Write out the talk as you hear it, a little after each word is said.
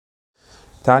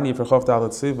Tanya for Chof Dalet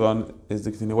Sivan is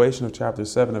the continuation of chapter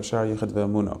 7 of Shar Yichud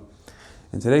Ve'emunah.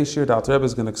 In today's Shir, the Alter Rebbe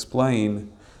is going to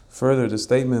explain further the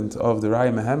statement of the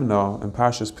Raya Mehemna in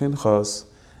Parshas Pinchas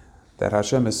that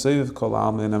Hashem is Seviv Kol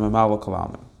Almin and Memaleh Kol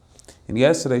Almin. In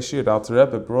yesterday's Shir, the Alter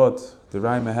Rebbe brought the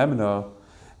Raya Mehemna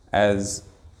as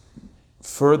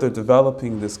further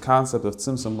developing this concept of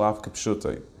Tzimtzum Lav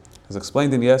Kipshutai. As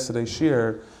explained in yesterday's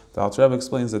Shir, the Alter Rebbe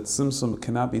explains that Tzimtzum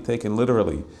cannot be taken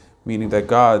literally, meaning that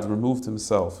God removed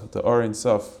himself, the Or Ein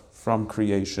Sof, from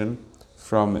creation,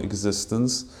 from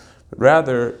existence. But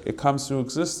rather, it comes through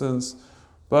existence,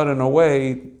 but in a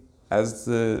way, as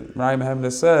the Raya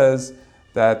Mehemna says,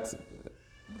 that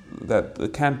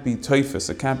it can't be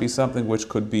teifus, it can't be something which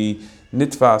could be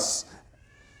nitfas,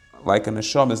 like a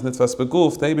neshama is nitfas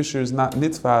beguf. The Eibusher is not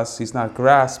nitfas, he's not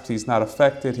grasped, he's not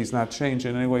affected, he's not changed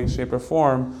in any way, shape, or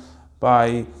form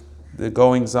by the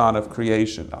goings-on of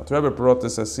creation. Now, the Rebbe brought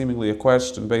this as seemingly a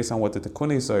question based on what the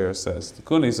Tikkun Zohar says. The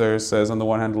Tikkun Zohar says, on the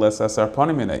one hand, les asar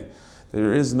panimine,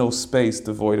 there is no space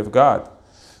devoid of God.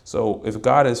 So, if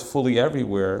God is fully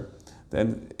everywhere,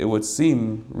 then it would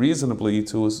seem reasonably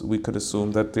we could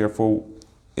assume that therefore,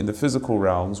 in the physical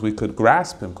realms, we could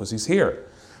grasp him because he's here.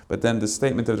 But then the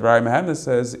statement of Raya Mehemna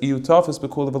says, "Iu tafis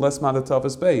b'kul v'lesman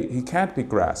tafis bei." He can't be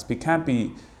grasped. He can't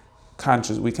be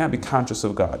conscious. We can't be conscious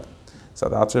of God. So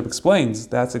the Alter Rebbe explains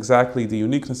that's exactly the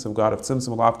uniqueness of God of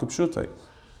Tzimtzum Lav Kipshutai.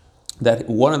 That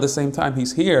one at the same time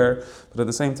he's here, but at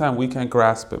the same time we can't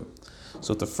grasp him.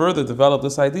 So to further develop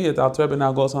this idea, the Alter Rebbe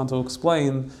now goes on to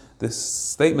explain this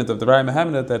statement of the Raya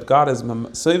Mehemna that God is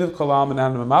Seviv Kol Almin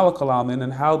and Memaleh Kol Almin,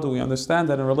 and how do we understand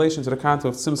that in relation to the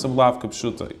concept of Tzimtzum Lav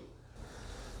Kipshutai.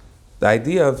 The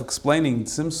idea of explaining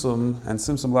Tzimtzum and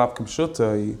Tzimtzum Lav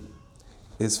Kipshutai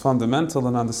is fundamental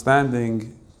in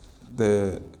understanding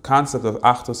the concept of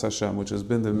Achdus Hashem, which has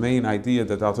been the main idea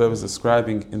that Alter Rebbe is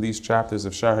describing in these chapters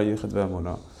of Shar HaYichud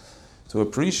Ve'emunah, to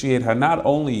appreciate how not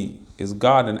only is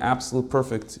God in absolute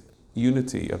perfect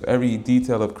unity of every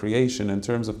detail of creation in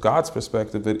terms of God's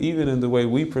perspective, but even in the way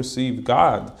we perceive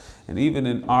God, and even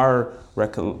in our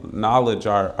knowledge,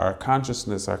 our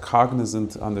consciousness, our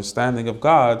cognizant understanding of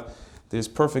God, there's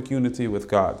perfect unity with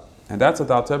God. And that's what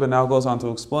Alter Rebbe now goes on to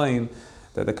explain,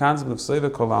 that the concept of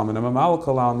Seviv Kol Almin and Memaleh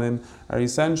Kol Almin are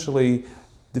essentially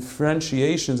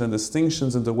differentiations and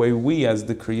distinctions in the way we as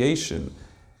the creation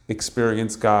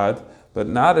experience God, but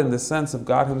not in the sense of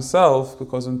God himself,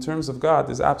 because in terms of God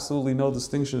there's absolutely no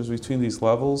distinctions between these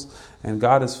levels, and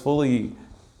God is fully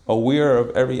aware of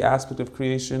every aspect of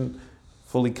creation,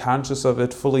 fully conscious of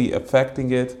it, fully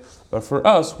affecting it. But for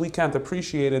us, we can't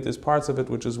appreciate it. There's parts of it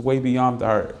which is way beyond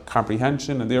our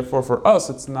comprehension, and therefore for us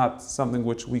it's not something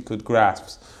which we could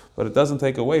grasp. But it doesn't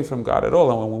take away from God at all.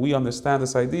 And when we understand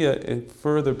this idea, it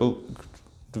further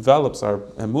develops our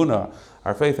emunah,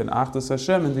 our faith in Achdus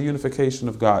Hashem and the unification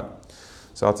of God.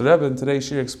 So Alter Rebbe in today's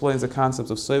shir explains the concept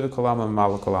of Seviv Kol Almin and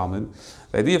Memaleh Kol Almin.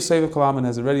 The idea of Seviv Kol Almin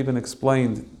has already been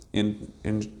explained in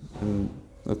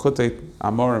the Kutei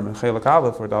Amorim and Chelek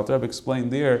Aleph, where the Alter Rebbe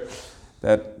explained there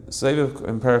that Seviv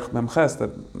in Perek Memches, that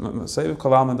Seviv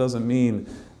Kol Almin doesn't mean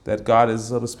that God is,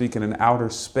 so to speak, in an outer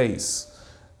space,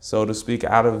 so to speak,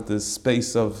 out of the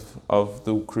space of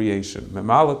the creation.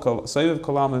 Seviv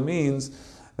Kol Almin means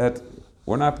that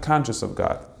we're not conscious of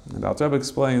God. And the Alter Rebbe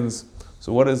explains,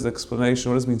 so what is the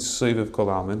explanation? What does it mean Seviv Kol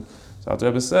Almin? So Alter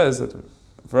Rebbe says that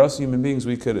for us human beings,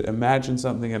 we could imagine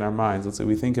something in our minds. Let's say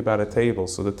we think about a table.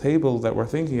 So the table that we're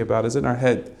thinking about is in our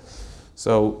head.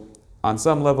 So on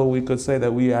some level, we could say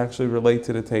that we actually relate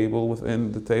to the table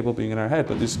within the table being in our head.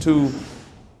 But there's two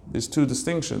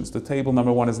distinctions. The table,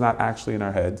 number one, is not actually in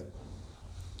our head.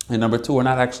 And number two, we're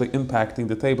not actually impacting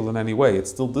the table in any way.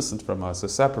 It's still distant from us,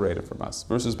 it's separated from us.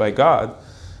 Versus by God,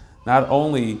 not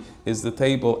only is the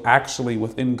table actually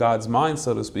within God's mind,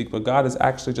 so to speak, but God is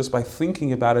actually, just by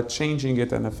thinking about it, changing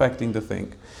it and affecting the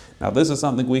thing. Now this is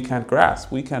something we can't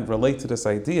grasp. We can't relate to this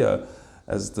idea.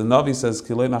 As the Navi says,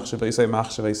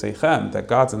 that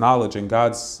God's knowledge and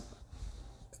God's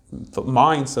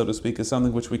mind, so to speak, is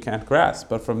something which we can't grasp.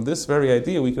 But from this very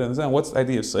idea, we can understand what's the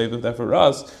idea of Seviv, that for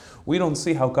us, we don't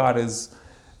see how God is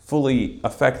fully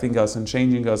affecting us and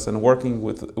changing us and working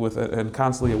with and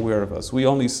constantly aware of us. We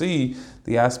only see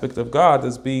the aspect of God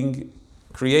as being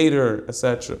creator,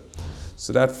 etc.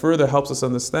 So that further helps us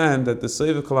understand that the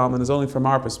Seviv Kol Almin is only from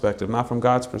our perspective, not from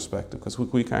God's perspective, because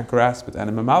we can't grasp it. And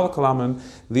in Memaleh Kol Almin,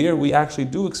 there we actually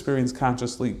do experience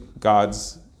consciously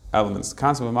God's elements. The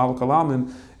concept of Memaleh Kol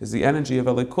Almin is the energy of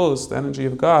Elikus, the energy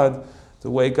of God,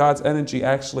 the way God's energy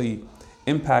actually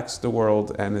impacts the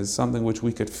world and is something which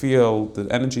we could feel, the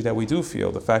energy that we do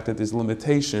feel, the fact that there's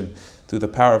limitation to the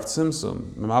power of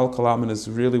Tzimtzum. Mamal Kalaman is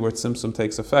really where Tzimtzum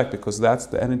takes effect, because that's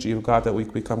the energy of God that we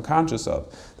become conscious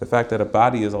of. The fact that a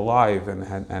body is alive and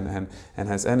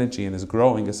has energy and is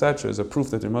growing, etc., is a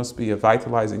proof that there must be a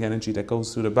vitalizing energy that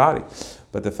goes through the body.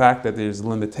 But the fact that there's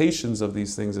limitations of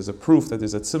these things is a proof that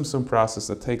there's a Tzimtzum process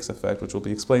that takes effect, which will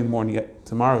be explained more in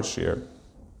tomorrow's shir.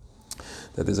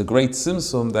 That there's a great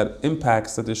tzimtzum that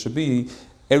impacts that there should be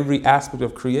every aspect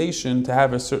of creation to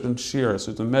have a certain shear, a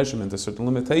certain measurement, a certain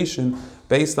limitation,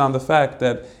 based on the fact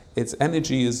that its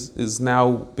energy is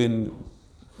now been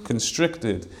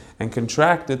constricted and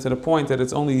contracted to the point that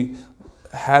it's only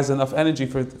has enough energy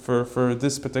for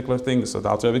this particular thing. So the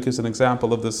Alter Rebbe gives an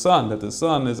example of the sun, that the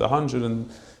sun is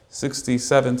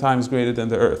 167 times greater than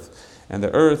the earth. And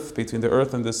the earth, between the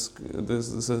earth and the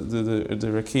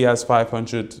Rakia has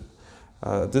 500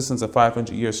 distance of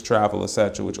 500 years travel,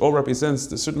 etc., which all represents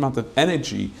the certain amount of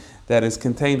energy that is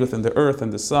contained within the earth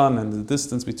and the sun, and the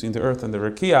distance between the earth and the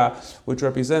Rakia, which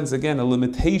represents again a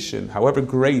limitation, however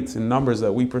great in numbers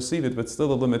that we perceive it, but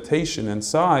still a limitation in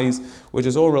size, which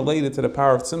is all related to the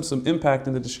power of Tzimtzum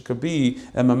impacting the Shikabi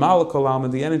and Mamal Kolam,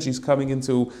 and the energy is coming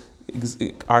into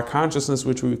our consciousness,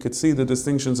 which we could see the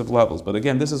distinctions of levels. But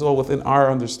again, this is all within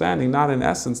our understanding, not in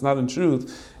essence, not in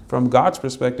truth. From God's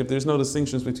perspective, there's no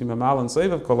distinctions between Mamal and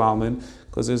Sevav Kolalmin,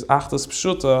 because there's Achdus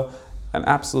Pshuta and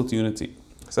absolute unity.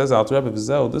 Says Alter Rebbe,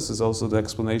 this is also the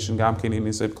explanation, Gam Keini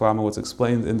Sevav Kolalmin, what's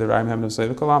explained in the Raim Hem of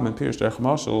Sevav Kolalmin, Pirish Derech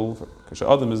Mashal,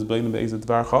 Adam is Bein Be'ezet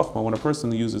Dvar Chachma, when a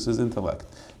person uses his intellect,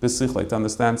 B'sichle, to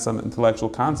understand some intellectual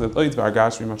concept, or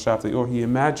he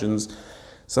imagines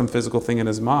some physical thing in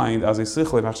his mind, as a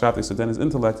Sichle Machshavti, so then his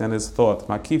intellect and his thought,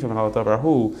 Makifim and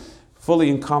Alatavarhu, fully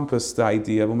encompass the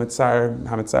idea of which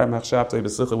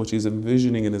he's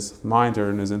envisioning in his mind or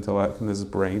in his intellect, in his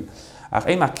brain.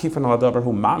 However,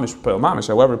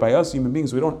 by us human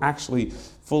beings, we don't actually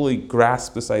fully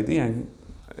grasp this idea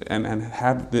and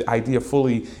have the idea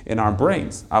fully in our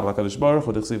brains. By God,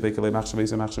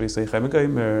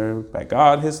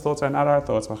 his thoughts are not our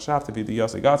thoughts.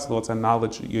 God's thoughts and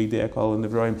knowledge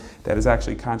that is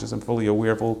actually conscious and fully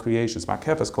aware of all creations.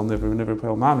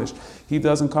 He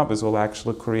does encompass all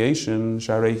actual creation,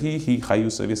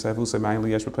 because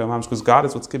God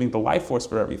is what's giving the life force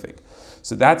for everything.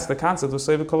 So that's the concept of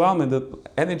Sevav Kolalmin, that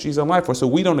energy is on life force. So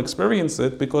we don't experience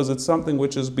it because it's something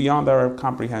which is beyond our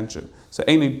comprehension. So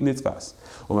Eini Nitzvas.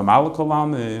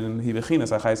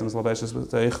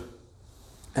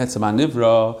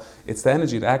 It's the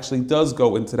energy that actually does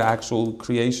go into the actual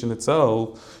creation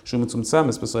itself,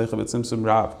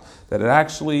 that it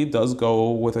actually does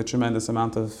go with a tremendous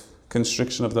amount of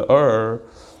constriction of the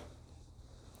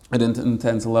an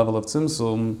intense level of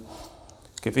tzimtzum,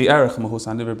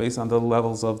 based on the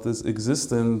levels of this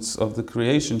existence of the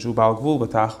creation,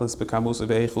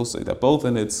 that both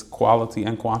in its quality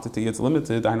and quantity it's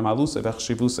limited.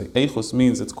 Echus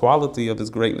means its quality of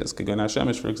its greatness.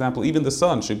 For example, even the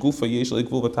sun,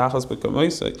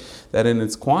 that in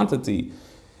its quantity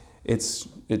it's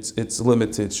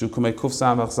limited.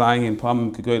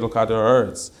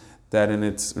 That in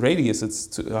its radius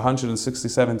it's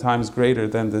 167 times greater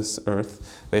than this earth.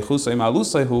 And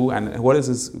what is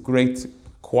its great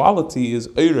quality is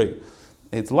Eirei.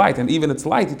 It's light, and even its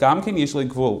light,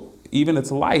 even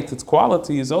its light, its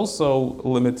quality is also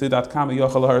limited at how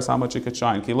much it could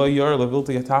shine.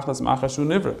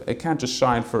 It can't just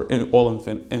shine for all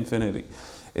infinity.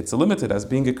 It's limited, as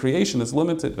being a creation is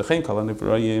limited.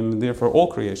 Therefore, all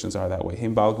creations are that way.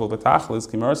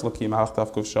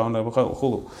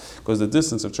 Because the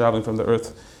distance of traveling from the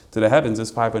earth to the heavens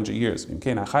is 500 years.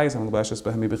 The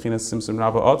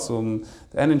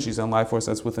energies and life force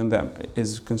that's within them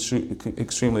is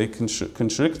extremely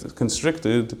constricted,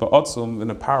 but in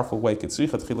a powerful way. That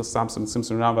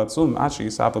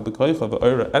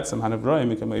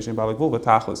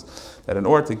in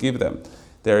order to give them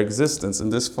their existence in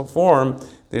this form,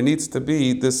 there needs to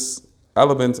be this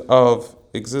element of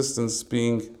existence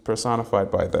being personified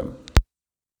by them.